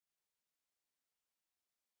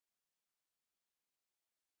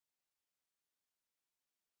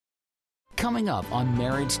coming up on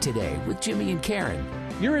Marriage Today with Jimmy and Karen.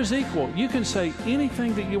 You're his equal. You can say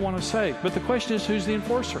anything that you want to say, but the question is, who's the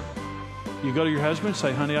enforcer? You go to your husband and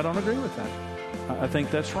say, honey, I don't agree with that. I think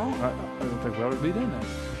that's wrong. I don't think we ought to be doing that.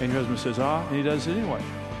 And your husband says, and he does it anyway.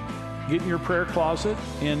 Get in your prayer closet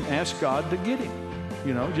and ask God to get him.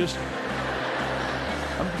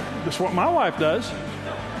 That's what my wife does.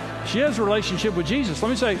 She has a relationship with Jesus. Let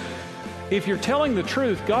me say, if you're telling the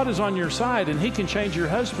truth, God is on your side, and he can change your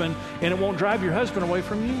husband, and it won't drive your husband away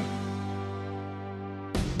from you.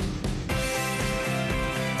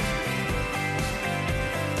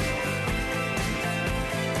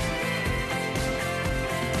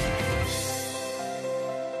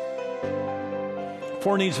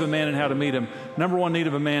 Four needs of a man and how to meet him. Number one need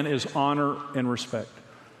of a man is honor and respect.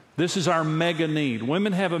 This is our mega need.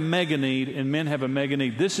 Women have a mega need and men have a mega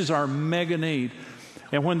need. This is our mega need.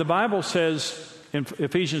 And when the Bible says in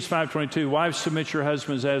Ephesians 5:22, wives, submit your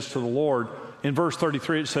husbands as to the Lord. In verse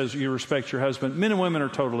 33, it says you respect your husband. Men and women are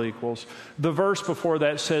total equals. The verse before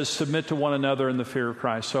that says submit to one another in the fear of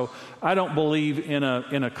Christ. So I don't believe in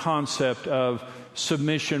a concept of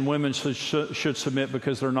submission. Women should submit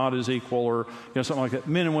because they're not as equal, or something like that.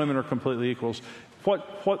 Men and women are completely equals.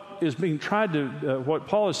 What is being tried to, what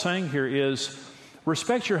Paul is saying here is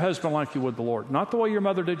respect your husband like you would the Lord. Not the way your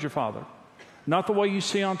mother did your father. Not the way you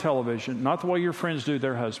see on television. Not the way your friends do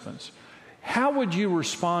their husbands. How would you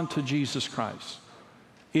respond to Jesus Christ?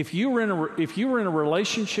 If you were in a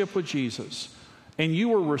relationship with Jesus and you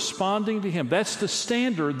were responding to him, that's the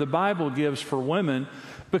standard the Bible gives for women,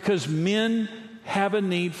 because men have a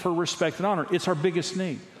need for respect and honor. It's our biggest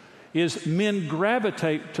need. Is men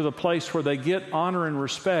gravitate to the place where they get honor and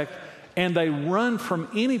respect, and they run from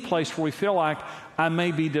any place where we feel like I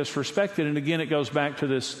may be disrespected. And again, it goes back to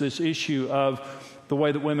this issue of the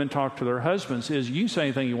way that women talk to their husbands is you say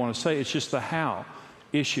anything you want to say. It's just the how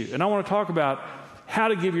issue. And I want to talk about how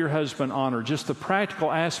to give your husband honor, just the practical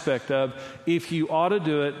aspect of if you ought to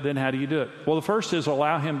do it, then how do you do it? Well, the first is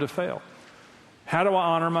allow him to fail. How do I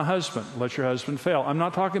honor my husband? Let your husband fail. I'm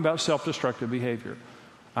not talking about self-destructive behavior.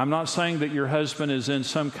 I'm not saying that your husband is in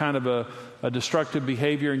some kind of a destructive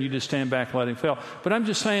behavior and you just stand back and let him fail. But I'm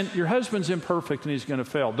just saying your husband's imperfect and he's going to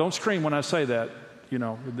fail. Don't scream when I say that.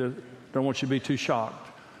 Don't want you to be too shocked.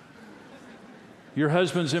 Your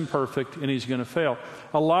husband's imperfect and he's going to fail.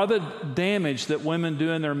 A lot of the damage that women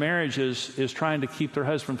do in their marriages is trying to keep their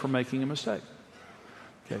husband from making a mistake.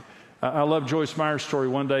 Okay. I love Joyce Meyer's story.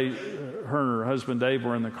 One day, her and her husband Dave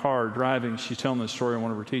were in the car driving. She's telling this story in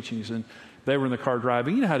one of her teachings, and they were in the car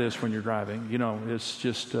driving. You know how it is when you're driving. It's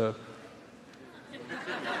just...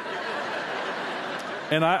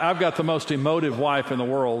 And I've got the most emotive wife in the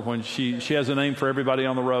world. When she has a name for everybody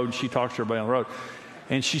on the road, and she talks to everybody on the road.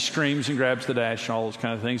 And she screams and grabs the dash and all those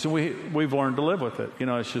kind of things. And we've learned to live with it.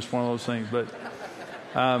 It's just one of those things. But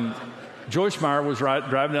Joyce Meyer was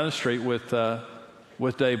driving down the street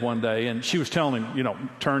with Dave one day, and she was telling him,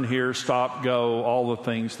 turn here, stop, go, all the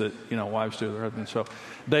things that, wives do to their husbands. So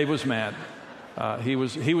Dave was mad. He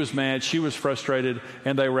was mad. She was frustrated,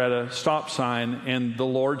 and they were at a stop sign, and the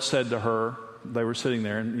Lord said to her, they were sitting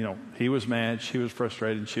there, and, he was mad, she was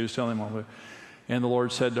frustrated, and she was telling him all that. And the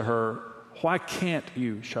Lord said to her, why can't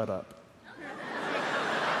you shut up?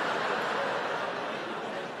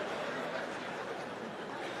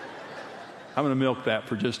 I'm going to milk that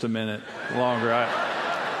for just a minute longer.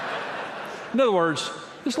 In other words,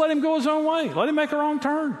 just let him go his own way. Let him make a wrong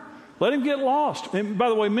turn. Let him get lost. And by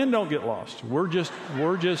the way, men don't get lost. We're just,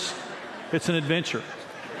 it's an adventure.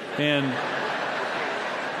 And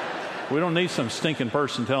we don't need some stinking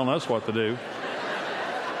person telling us what to do.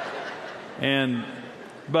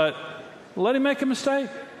 But let him make a mistake.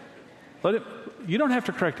 You don't have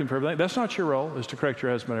to correct him for everything. That's not your role, is to correct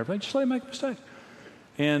your husband for everything. Just let him make a mistake.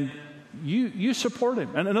 And you support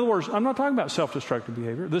him. And in other words, I'm not talking about self-destructive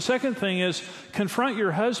behavior. The second thing is confront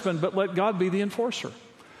your husband, but let God be the enforcer.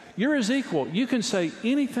 You're his equal. You can say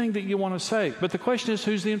anything that you want to say. But the question is,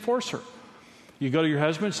 who's the enforcer? You go to your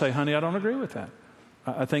husband and say, honey, I don't agree with that.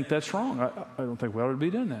 I think that's wrong. I don't think we ought to be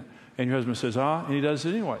doing that. And your husband says, and he does it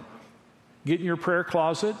anyway. Get in your prayer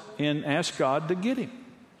closet and ask God to get him.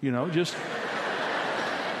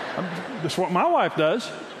 That's what my wife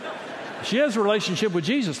does. She has a relationship with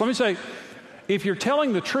Jesus. Let me say, if you're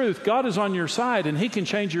telling the truth, God is on your side, and he can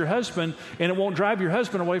change your husband, and it won't drive your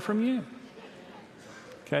husband away from you.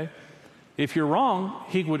 Okay? If you're wrong,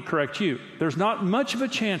 he would correct you. There's not much of a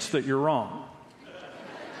chance that you're wrong.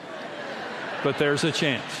 But there's a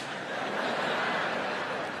chance.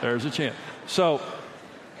 There's a chance. So,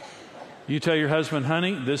 you tell your husband,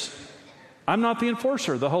 honey, I'm not the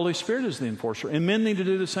enforcer. The Holy Spirit is the enforcer. And men need to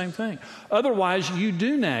do the same thing. Otherwise, you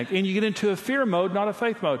do nag, and you get into a fear mode, not a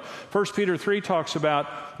faith mode. 1 Peter 3 talks about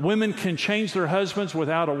women can change their husbands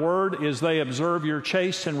without a word as they observe your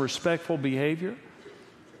chaste and respectful behavior.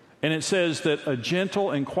 And it says that a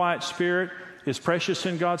gentle and quiet spirit is precious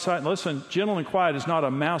in God's sight. And listen, gentle and quiet is not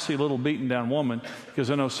a mousy little beaten down woman,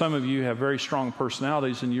 because I know some of you have very strong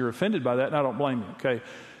personalities and you're offended by that, and I don't blame you, okay?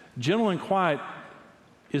 Gentle and quiet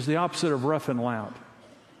is the opposite of rough and loud.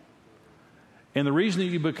 And the reason that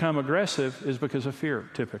you become aggressive is because of fear,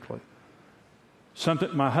 typically.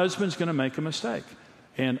 My husband's going to make a mistake,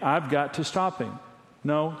 and I've got to stop him.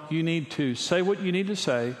 No, you need to say what you need to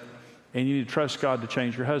say, and you need to trust God to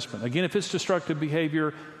change your husband. Again, if it's destructive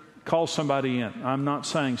behavior, call somebody in. I'm not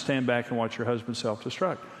saying stand back and watch your husband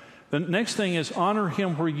self-destruct. The next thing is honor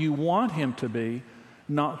him where you want him to be,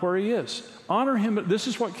 not where he is. Honor him. This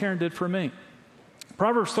is what Karen did for me.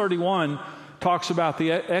 Proverbs 31 talks about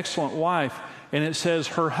the excellent wife, and it says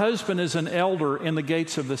her husband is an elder in the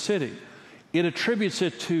gates of the city. It attributes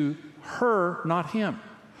it to her, not him.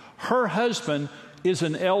 Her husband is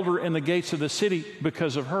an elder in the gates of the city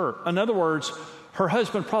because of her. In other words, her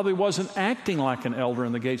husband probably wasn't acting like an elder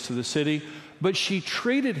in the gates of the city, but she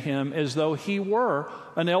treated him as though he were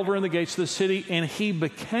an elder in the gates of the city, and he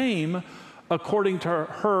became according to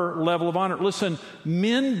her level of honor. Listen,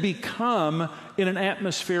 men become in an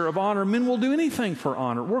atmosphere of honor. Men will do anything for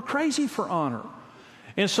honor. We're crazy for honor.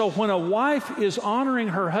 And so when a wife is honoring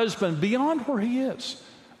her husband beyond where he is,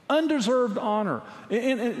 undeserved honor,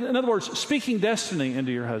 in other words, speaking destiny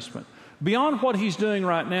into your husband, beyond what he's doing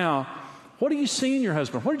right now, what do you see in your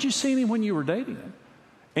husband? What did you see in him when you were dating him?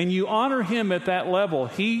 And you honor him at that level.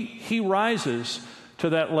 He rises to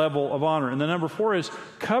that level of honor. And the number 4 is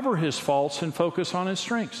cover his faults and focus on his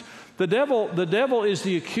strengths. The devil is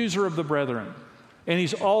the accuser of the brethren. And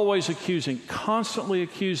he's always accusing, constantly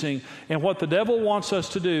accusing. And what the devil wants us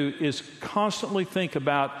to do is constantly think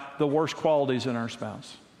about the worst qualities in our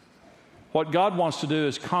spouse. What God wants to do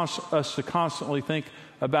is us to constantly think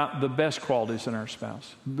about the best qualities in our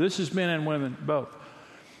spouse. This is men and women both.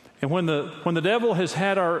 And when the devil has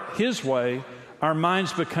had his way, our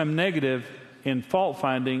minds become negative in fault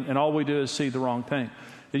finding, and all we do is see the wrong thing.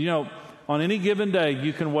 And you know, on any given day,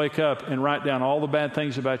 you can wake up and write down all the bad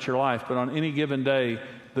things about your life, but on any given day,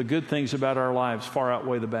 the good things about our lives far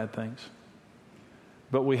outweigh the bad things.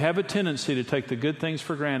 But we have a tendency to take the good things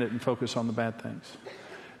for granted and focus on the bad things.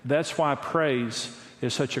 That's why praise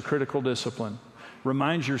is such a critical discipline.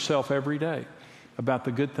 Remind yourself every day about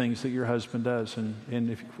the good things that your husband does.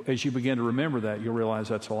 And as you begin to remember that, you'll realize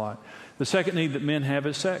that's a lot. The second need that men have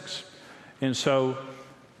is sex. And so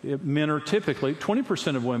men are typically,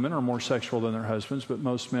 20% of women are more sexual than their husbands, but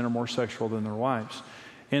most men are more sexual than their wives.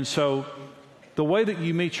 And so the way that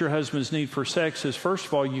you meet your husband's need for sex is, first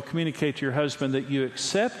of all, you communicate to your husband that you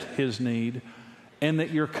accept his need and that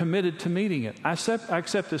you're committed to meeting it. I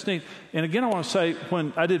accept this need. And again, I want to say,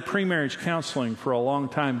 when I did pre-marriage counseling for a long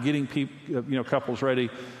time, getting people, couples ready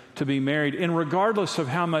to be married, and regardless of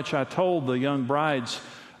how much I told the young brides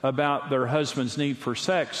about their husband's need for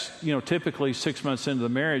sex, typically 6 months into the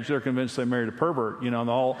marriage, they're convinced they married a pervert, and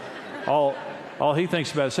all he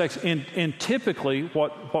thinks about is sex. And typically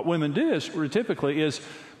what women do is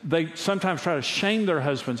they sometimes try to shame their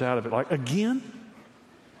husbands out of it. Like, again?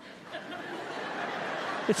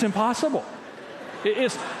 It's impossible.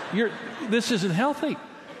 This isn't healthy.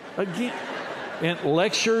 Again. And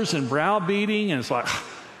lectures and browbeating, and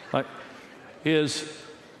it's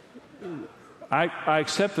I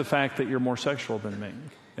accept the fact that you're more sexual than me.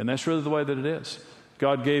 And that's really the way that it is.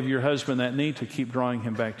 God gave your husband that need to keep drawing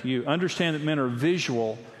him back to you. Understand that men are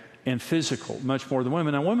visual and physical much more than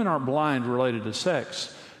women. Now, women aren't blind related to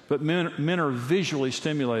sex, but men are visually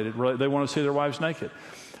stimulated. They want to see their wives naked,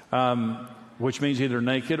 which means either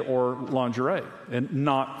naked or lingerie, and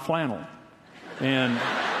not flannel, and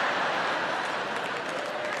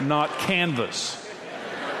not canvas,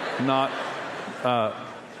 not...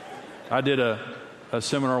 I did a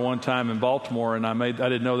seminar one time in Baltimore, and I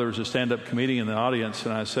didn't know there was a stand-up comedian in the audience,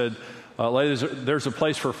 and I said, ladies, there's a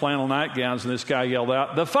place for flannel nightgowns, and this guy yelled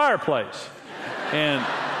out, "The fireplace!" And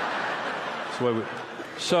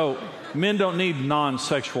so men don't need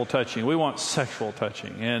non-sexual touching. We want sexual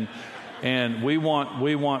touching, and we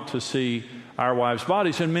want to see our wives'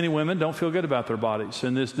 bodies, and many women don't feel good about their bodies.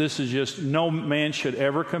 And this is just, no man should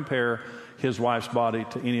ever compare his wife's body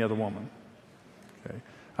to any other woman. Okay.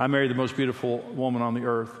 I married the most beautiful woman on the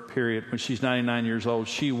earth, period. When she's 99 years old,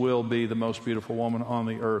 she will be the most beautiful woman on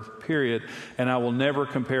the earth, period. And I will never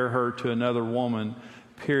compare her to another woman,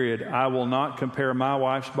 period. I will not compare my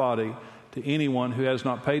wife's body to anyone who has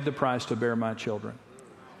not paid the price to bear my children.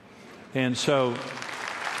 And so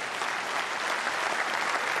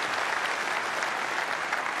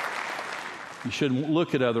you shouldn't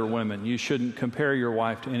look at other women. You shouldn't compare your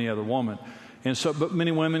wife to any other woman. And so, but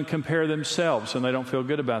many women compare themselves, and they don't feel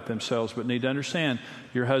good about themselves, but need to understand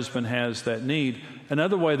your husband has that need.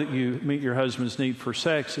 Another way that you meet your husband's need for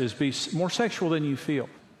sex is be more sexual than you feel.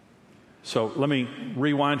 So let me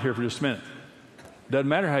rewind here for just a minute. Doesn't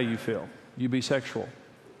matter how you feel. You be sexual.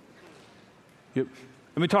 Let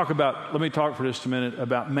me talk for just a minute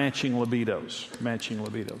about matching libidos. Matching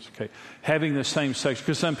libidos, okay? Having the same sex,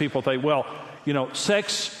 because some people think, well, you know,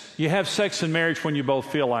 sex, you have sex in marriage when you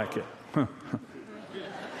both feel like it.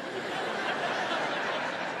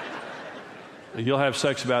 You'll have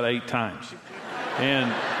sex about 8 times.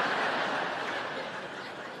 And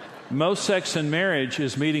most sex in marriage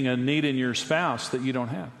is meeting a need in your spouse that you don't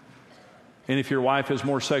have. And if your wife is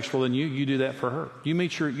more sexual than you, you do that for her. You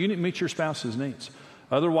meet your spouse's needs.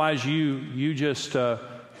 Otherwise, you just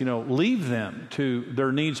leave them to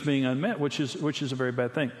their needs being unmet, which is a very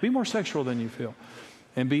bad thing. Be more sexual than you feel,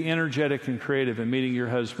 and be energetic and creative in meeting your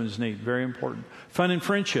husband's need. Very important. Fun and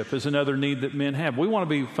friendship is another need that men have. We want to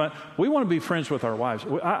be fun. We want to be friends with our wives.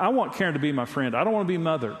 I want Karen to be my friend. I don't want to be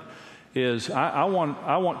mothered. I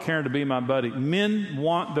want Karen to be my buddy. Men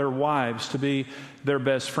want their wives to be their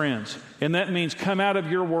best friends. And that means come out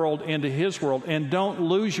of your world into his world, and don't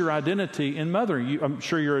lose your identity in mothering. I'm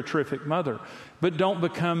sure you're a terrific mother, but don't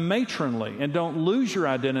become matronly, and don't lose your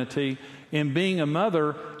identity in being a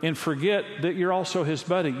mother and forget that you're also his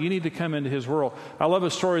buddy. You need to come into his world. I love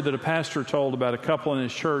a story that a pastor told about a couple in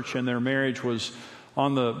his church, and their marriage was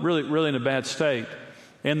on the really in a bad state.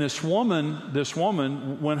 And this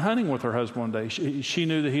woman went hunting with her husband one day. She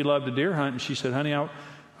knew that he loved to deer hunt, and she said, honey,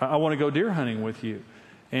 I want to go deer hunting with you.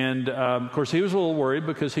 And, of course, he was a little worried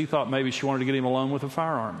because he thought maybe she wanted to get him alone with a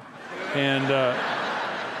firearm. And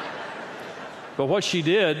but what she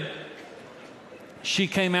did, she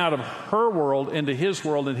came out of her world into his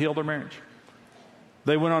world and healed their marriage.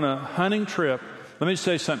 They went on a hunting trip. Let me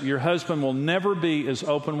say something. Your husband will never be as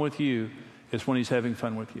open with you as when he's having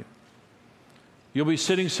fun with you. You'll be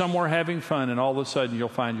sitting somewhere having fun, and all of a sudden you'll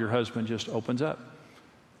find your husband just opens up,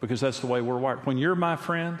 because that's the way we're wired. When you're my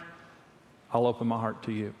friend, I'll open my heart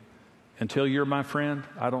to you. Until you're my friend,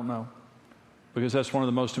 I don't know, because that's one of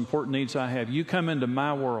the most important needs I have. You come into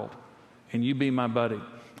my world, and you be my buddy.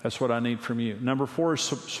 That's what I need from you. Number 4 is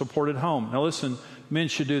support at home. Now listen, men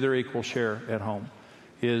should do their equal share at home.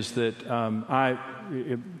 Is that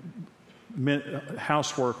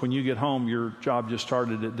housework, when you get home, your job just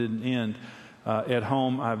started, it didn't end. At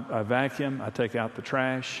home, I vacuum, I take out the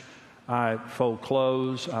trash, I fold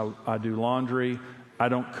clothes, I do laundry. I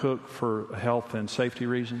don't cook for health and safety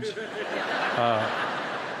reasons. It's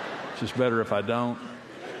just better if I don't.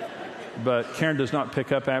 But Karen does not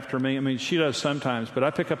pick up after me. I mean, she does sometimes, but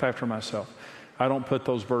I pick up after myself. I don't put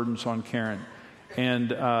those burdens on Karen. And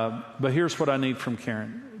but here's what I need from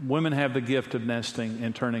Karen. Women have the gift of nesting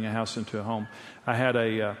and turning a house into a home. I had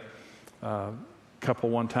a couple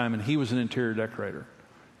one time, and he was an interior decorator,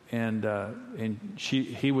 and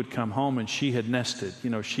he would come home, and she had nested. You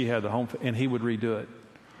know, she had the home, and he would redo it.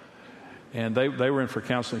 And they were in for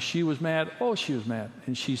counseling. She was mad. Oh, she was mad.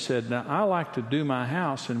 And she said, now, I like to do my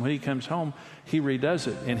house, and when he comes home, he redoes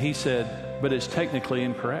it. And he said, but it's technically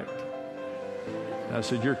incorrect. And I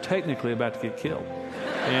said, you're technically about to get killed.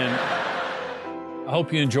 And I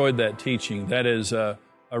hope you enjoyed that teaching. That is a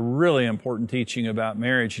really important teaching about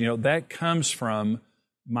marriage. You know, that comes from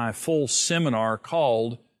my full seminar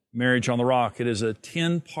called Marriage on the Rock. It is a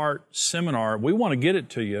 10-part seminar. We want to get it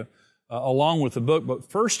to you along with the book. But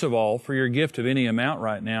first of all, for your gift of any amount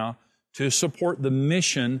right now, to support the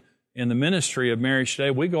mission and the ministry of Marriage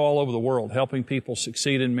Today, we go all over the world helping people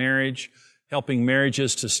succeed in marriage, helping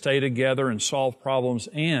marriages to stay together and solve problems,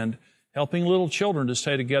 and helping little children to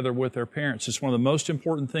stay together with their parents. It's one of the most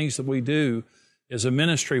important things that we do as a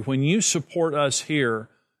ministry. When you support us here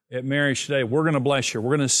at Marriage Today, we're going to bless you.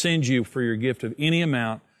 We're going to send you, for your gift of any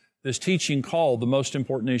amount, this teaching called The Most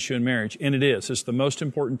Important Issue in Marriage. And it is. It's the most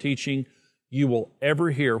important teaching you will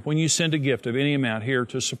ever hear when you send a gift of any amount here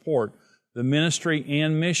to support the ministry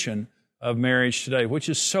and mission of Marriage Today, which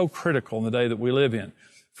is so critical in the day that we live in.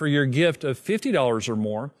 For your gift of $50 or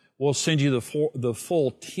more, we'll send you the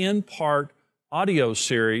full 10-part audio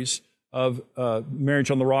series of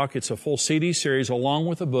Marriage on the Rock. It's a full CD series along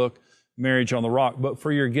with a book, Marriage on the Rock. But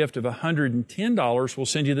for your gift of $110, we'll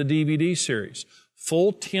send you the DVD series.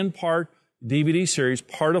 Full 10-part DVD series,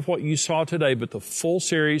 part of what you saw today, but the full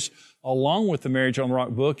series along with the Marriage on the Rock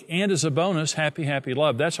book, and as a bonus, Happy, Happy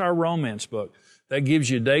Love. That's our romance book. that gives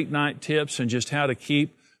you date night tips and just how to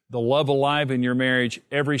keep the love alive in your marriage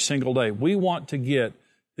every single day. We want to get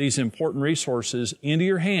these important resources into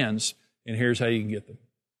your hands, and here's how you can get them.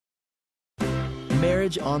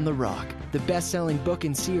 Marriage on the Rock, the best-selling book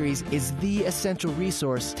and series, is the essential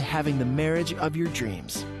resource to having the marriage of your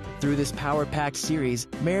dreams. Through this power-packed series,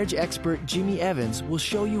 marriage expert Jimmy Evans will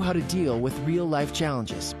show you how to deal with real-life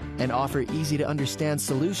challenges and offer easy-to-understand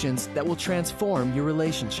solutions that will transform your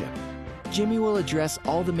relationship. Jimmy will address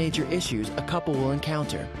all the major issues a couple will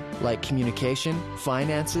encounter, like communication,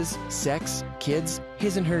 finances, sex, kids,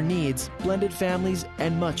 his and her needs, blended families,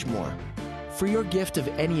 and much more. For your gift of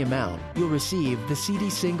any amount, you'll receive the CD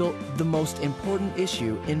single, The Most Important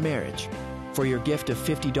Issue in Marriage. For your gift of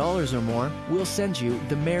 $50 or more, we'll send you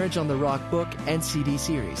the Marriage on the Rock book and CD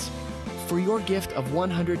series. For your gift of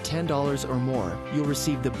 $110 or more, you'll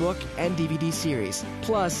receive the book and DVD series,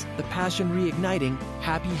 plus the Passion Reigniting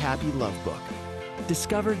Happy Happy Love book.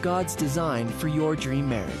 Discover God's design for your dream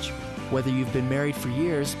marriage. Whether you've been married for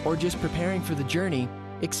years or just preparing for the journey,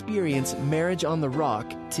 experience Marriage on the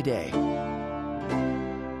Rock today.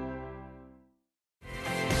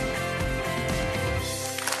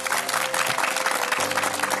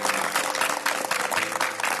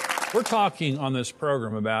 We're talking on this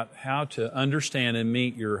program about how to understand and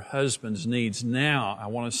meet your husband's needs. Now, I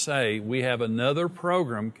want to say we have another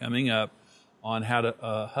program coming up on how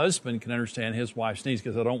a husband can understand his wife's needs,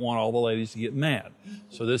 because I don't want all the ladies to get mad.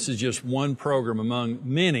 So this is just one program among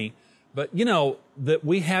many. But you know that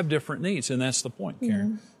we have different needs, and that's the point,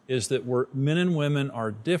 Karen, is that men and women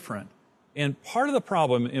are different. And part of the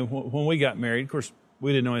problem when we got married, of course,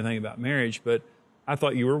 we didn't know anything about marriage, but I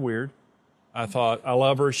thought you were weird. I thought, I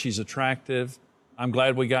love her, she's attractive, I'm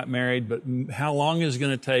glad we got married, but how long is it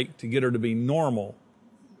going to take to get her to be normal?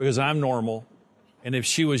 Because I'm normal, and if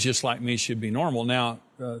she was just like me, she'd be normal. Now,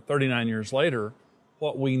 39 years later,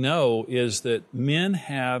 what we know is that men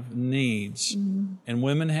have needs and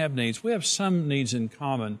women have needs. We have some needs in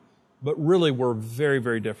common, but really we're very,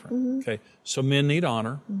 very different. Okay, so men need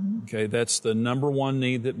honor. Okay, that's the number one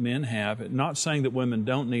need that men have. Not saying that women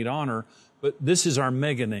don't need honor, but this is our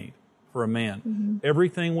mega need for a man.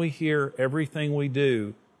 Everything we hear, everything we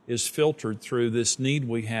do is filtered through this need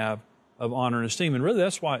we have of honor and esteem. And really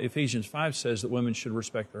that's why Ephesians 5 says that women should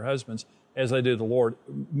respect their husbands as they do the Lord.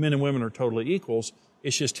 Men and women are totally equals.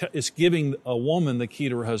 It's just, it's giving a woman the key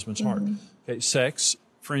to her husband's heart. Okay, sex,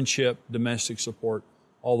 friendship, domestic support,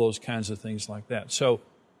 all those kinds of things like that. So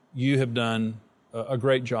you have done a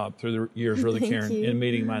great job through the years, really, Karen, in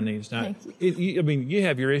meeting my needs. Now, I mean, you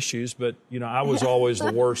have your issues, but, you know, I was always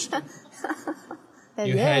the worst.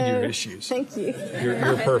 You had your issues. Thank you.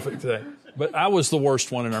 You're perfect today. But I was the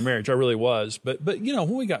worst one in our marriage. I really was. But you know,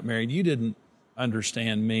 when we got married, you didn't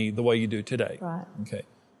understand me the way you do today. Right. Okay.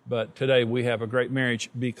 But today we have a great marriage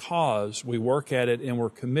because we work at it and we're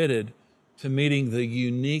committed to meeting the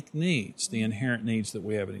unique needs, the inherent needs that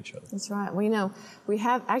we have in each other. That's right. Well, you know, we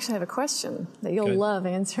actually have a question that you'll love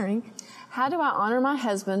answering. How do I honor my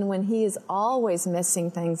husband when he is always messing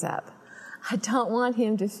things up? I don't want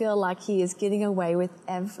him to feel like he is getting away with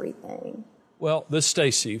everything. Well, this is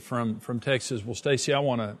Stacy from Texas. Well, Stacy, I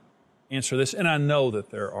want to answer this, and I know that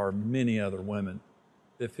there are many other women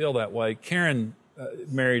that feel that way. Karen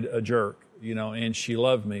married a jerk, you know, and she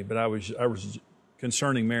loved me, but I was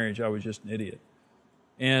concerning marriage, I was just an idiot.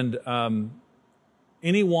 And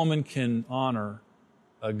any woman can honor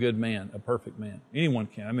a good man, a perfect man. Anyone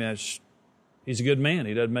can. I mean, he's a good man.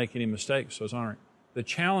 He doesn't make any mistakes, so it's honoring. The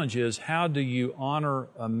challenge is, how do you honor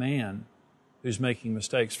a man who's making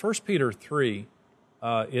mistakes? 1 Peter 3,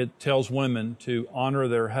 it tells women to honor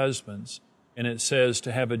their husbands, and it says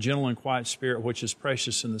to have a gentle and quiet spirit, which is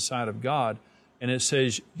precious in the sight of God. And it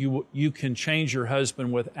says you can change your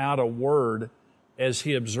husband without a word as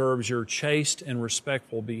he observes your chaste and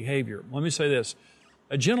respectful behavior. Let me say this.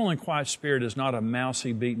 A gentle and quiet spirit is not a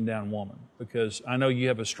mousy, beaten down woman, because I know you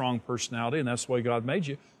have a strong personality, and that's the way God made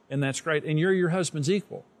you, and that's great, and you're your husband's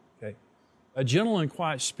equal. Okay. A gentle and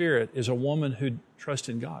quiet spirit is a woman who trusts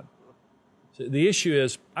in God. So the issue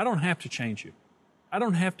is, I don't have to change you. I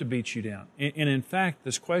don't have to beat you down. And in fact,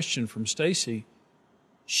 this question from Stacy,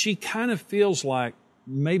 she kind of feels like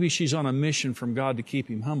maybe she's on a mission from God to keep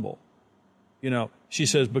him humble. You know, she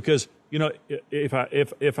says, because, you know, if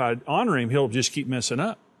I honor him, he'll just keep messing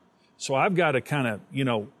up. So I've got to kind of, you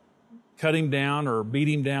know, cut him down or beat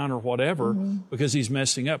him down or whatever because he's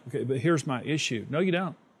messing up. Okay, but here's my issue. No, you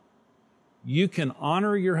don't. You can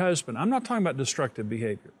honor your husband. I'm not talking about destructive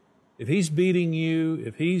behavior. If he's beating you,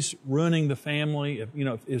 if he's ruining the family,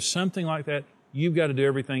 if something like that, you've got to do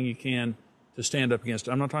everything you can to stand up against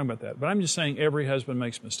it. I'm not talking about that. But I'm just saying every husband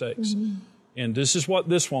makes mistakes. And this is what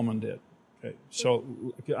this woman did. Okay, so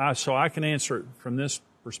I can answer it from this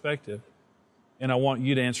perspective, and I want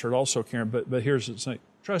you to answer it also, Karen. But here's the thing: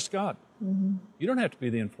 trust God. Mm-hmm. You don't have to be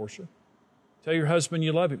the enforcer. Tell your husband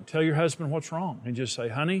you love him. Tell your husband what's wrong, and just say,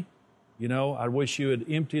 "Honey, I wish you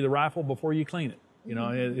would empty the rifle before you clean it."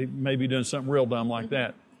 It may be doing something real dumb like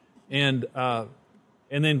that, and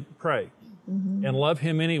then pray. Mm-hmm. And love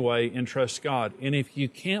him anyway and trust God. And if you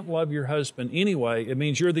can't love your husband anyway, it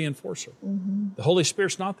means you're the enforcer. Mm-hmm. The Holy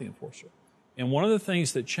Spirit's not the enforcer. And one of the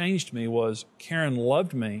things that changed me was Karen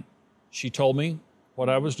loved me. She told me what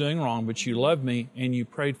I was doing wrong, but you loved me and you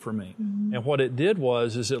prayed for me. Mm-hmm. And what it did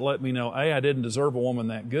is it let me know, A, I didn't deserve a woman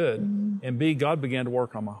that good, mm-hmm. and B, God began to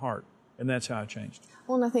work on my heart. And that's how I changed.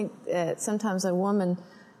 Well, and I think sometimes a woman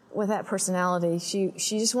with that personality,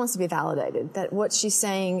 she just wants to be validated, that what she's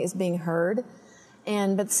saying is being heard.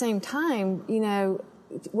 And but at the same time,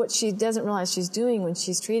 what she doesn't realize she's doing when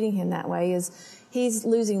she's treating him that way is he's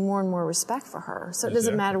losing more and more respect for her. So it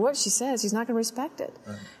doesn't matter what she says, she's not going to respect it.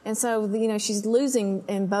 Right. And so, she's losing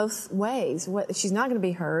in both ways. She's not going to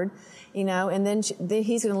be heard, and then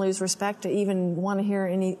he's going to lose respect to even want to hear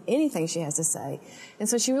anything she has to say. And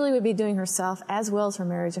so she really would be doing herself as well as her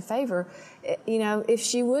marriage a favor, if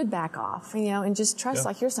she would back off, and just trust,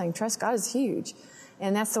 like you're saying, trust God is huge.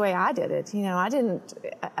 And that's the way I did it. I didn't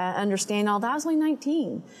understand all that. I was only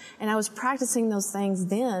 19. And I was practicing those things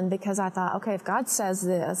then because I thought, okay, if God says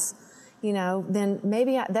this, then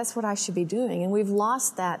maybe that's what I should be doing. And we've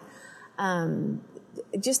lost that,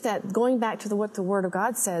 just that going back to what the Word of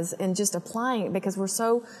God says and just applying it because we're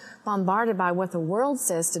so bombarded by what the world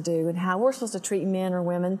says to do and how we're supposed to treat men or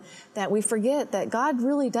women that we forget that God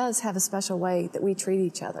really does have a special way that we treat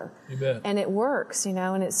each other. You bet. And it works,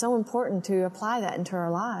 and it's so important to apply that into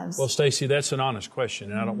our lives. Well, Stacy, that's an honest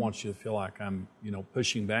question, and I don't want you to feel like I'm,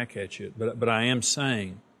 pushing back at you, but I am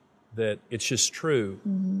saying that it's just true.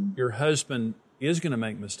 Mm-hmm. Your husband is going to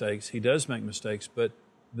make mistakes. He does make mistakes, but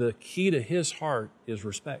the key to his heart is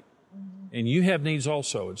respect. Mm-hmm. And you have needs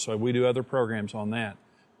also, and so we do other programs on that.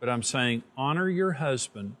 But I'm saying honor your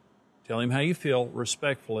husband, tell him how you feel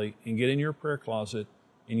respectfully, and get in your prayer closet,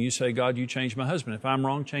 and you say, God, you change my husband. If I'm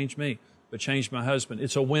wrong, change me, but change my husband.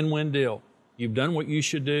 It's a win-win deal. You've done what you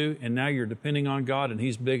should do, and now you're depending on God, and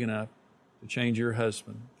he's big enough to change your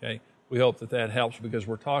husband, okay? We hope that helps because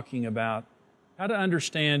we're talking about how to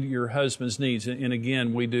understand your husband's needs. And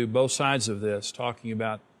again, we do both sides of this, talking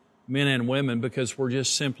about men and women because we're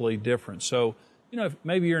just simply different. So, if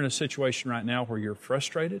maybe you're in a situation right now where you're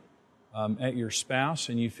frustrated at your spouse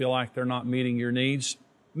and you feel like they're not meeting your needs,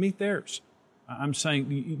 meet theirs. I'm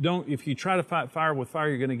saying if you try to fight fire with fire,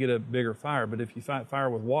 you're going to get a bigger fire. But if you fight fire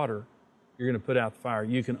with water, you're going to put out the fire.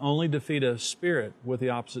 You can only defeat a spirit with the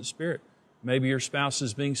opposite spirit. Maybe your spouse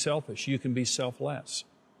is being selfish. You can be selfless.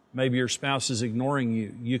 Maybe your spouse is ignoring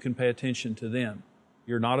you. You can pay attention to them.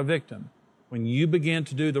 You're not a victim. When you begin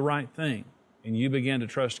to do the right thing and you begin to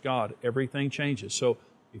trust God, everything changes. So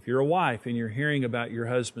if you're a wife and you're hearing about your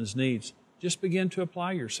husband's needs, just begin to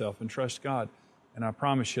apply yourself and trust God. And I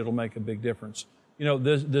promise you it'll make a big difference.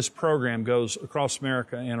 This program goes across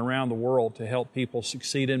America and around the world to help people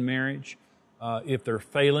succeed in marriage. If they're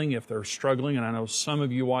failing, if they're struggling, and I know some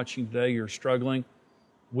of you watching today, you're struggling,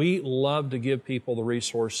 we love to give people the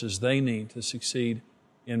resources they need to succeed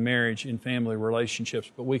in marriage, in family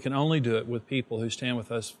relationships, but we can only do it with people who stand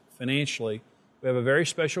with us financially. We have a very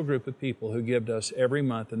special group of people who give to us every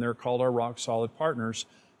month, and they're called our Rock Solid Partners,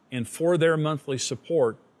 and for their monthly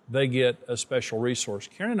support, they get a special resource.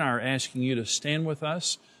 Karen and I are asking you to stand with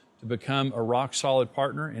us to become a Rock Solid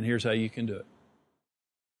Partner, and here's how you can do it.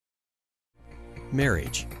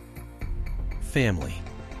 Marriage. Family.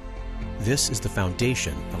 This is the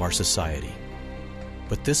foundation of our society.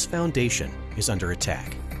 But this foundation is under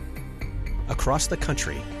attack. Across the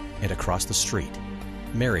country and across the street,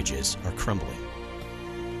 marriages are crumbling.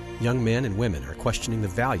 Young men and women are questioning the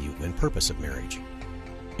value and purpose of marriage,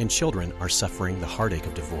 and children are suffering the heartache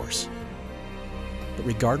of divorce. But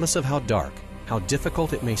regardless of how dark, how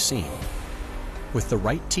difficult it may seem, with the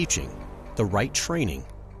right teaching, the right training,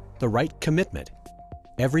 the right commitment,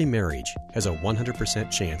 every marriage has a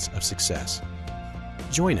 100% chance of success.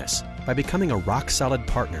 Join us by becoming a rock-solid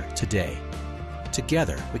partner today.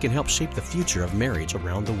 Together, we can help shape the future of marriage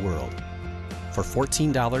around the world. For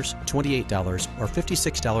 $14, $28, or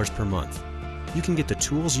 $56 per month, you can get the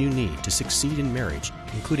tools you need to succeed in marriage,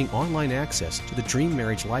 including online access to the Dream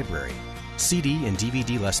Marriage Library, CD and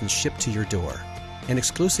DVD lessons shipped to your door, and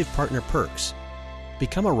exclusive partner perks.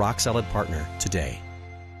 Become a rock-solid partner today.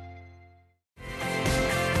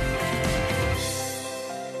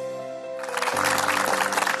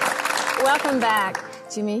 Welcome back.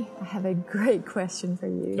 Jimmy, I have a great question for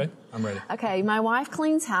you. Okay, I'm ready. Okay, my wife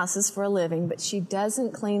cleans houses for a living, but she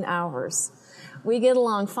doesn't clean ours. We get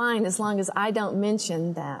along fine as long as I don't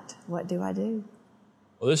mention that. What do I do?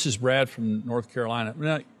 Well, this is Brad from North Carolina.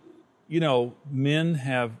 Now, you know, men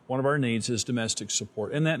have, one of our needs is domestic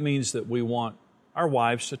support, and that means that we want our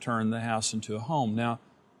wives to turn the house into a home. Now,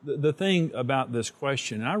 the thing about this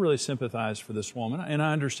question, and I really sympathize for this woman, and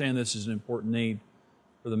I understand this is an important need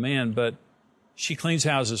for the man, but she cleans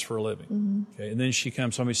houses for a living. Mm-hmm. Okay, and then she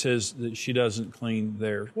comes home, he says that she doesn't clean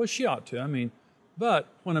theirs. Well, she ought to. I mean, but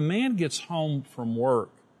when a man gets home from work,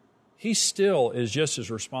 he still is just as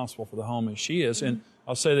responsible for the home as she is. And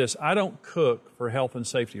I'll say this, I don't cook for health and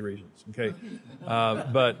safety reasons, okay?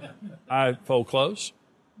 But I fold clothes,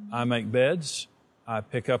 I make beds, I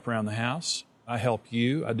pick up around the house, I help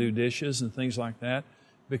you, I do dishes and things like that.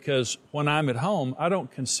 Because when I'm at home, I don't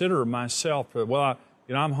consider myself, well,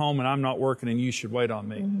 I'm home and I'm not working and you should wait on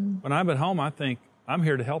me. Mm-hmm. When I'm at home, I think I'm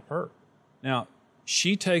here to help her. Now,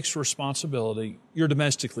 she takes responsibility. You're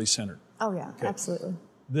domestically centered. Oh, yeah, okay. Absolutely.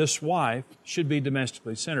 This wife should be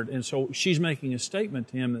domestically centered. And so she's making a statement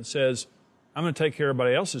to him that says, I'm going to take care of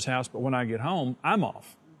everybody else's house, but when I get home, I'm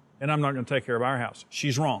off. And I'm not going to take care of our house.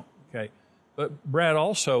 She's wrong, okay? But Brad,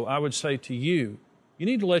 also, I would say to you, you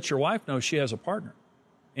need to let your wife know she has a partner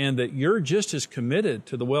and that you're just as committed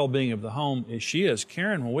to the well-being of the home as she is.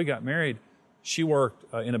 Karen, when we got married, she worked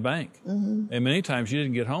in a bank. Mm-hmm. And many times she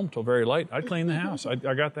didn't get home till very late. I'd clean the house. I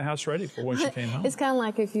got the house ready for when she came home. It's kind of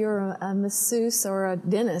like if you're a masseuse or a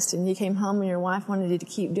dentist and you came home and your wife wanted you to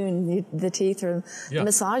keep doing the teeth or the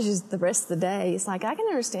massages the rest of the day. It's like, I can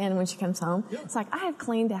understand when she comes home. Yeah. It's like, I have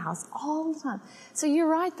cleaned the house all the time. So you're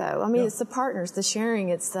right, though. I mean, it's the partners, the sharing.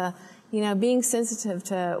 It's the, being sensitive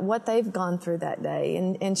to what they've gone through that day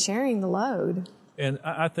and sharing the load. And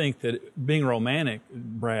I think that being romantic,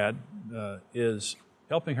 Brad, is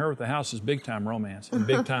helping her with the house is big-time romance and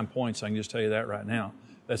big-time points. I can just tell you that right now.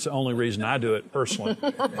 That's the only reason I do it personally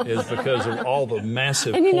is because of all the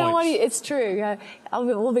massive And you points. know what? It's true.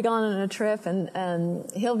 We'll be gone on a trip,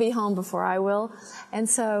 and he'll be home before I will. And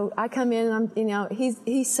so I come in, and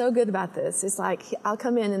he's so good about this. It's like I'll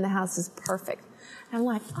come in, and the house is perfect. And I'm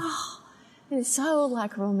like, oh, it's so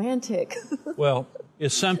like romantic. Well,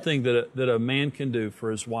 it's something that a man can do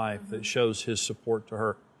for his wife that shows his support to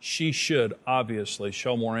her. She should obviously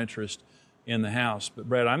show more interest in the house. But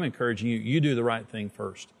Brad, I'm encouraging you do the right thing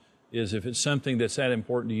first. Is if it's something that's that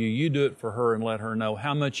important to you, you do it for her and let her know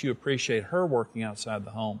how much you appreciate her working outside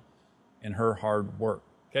the home and her hard work.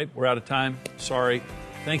 Okay, we're out of time. Sorry.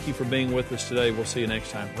 Thank you for being with us today. We'll see you next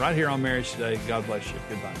time. Right here on Marriage Today. God bless you.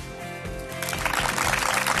 Goodbye.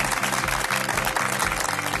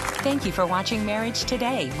 Thank you for watching Marriage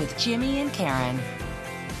Today with Jimmy and Karen.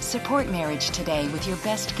 Support Marriage Today with your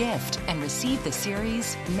best gift and receive the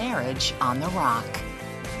series Marriage on the Rock.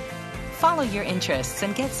 Follow your interests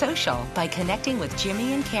and get social by connecting with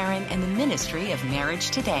Jimmy and Karen and the Ministry of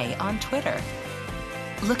Marriage Today on Twitter.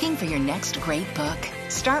 Looking for your next great book?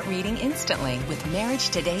 Start reading instantly with Marriage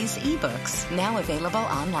Today's ebooks, now available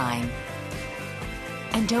online.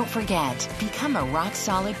 And don't forget, become a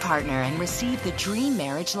rock-solid partner and receive the Dream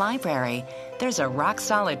Marriage Library. There's a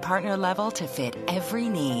rock-solid partner level to fit every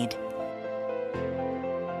need.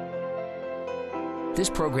 This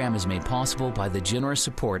program is made possible by the generous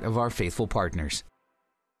support of our faithful partners.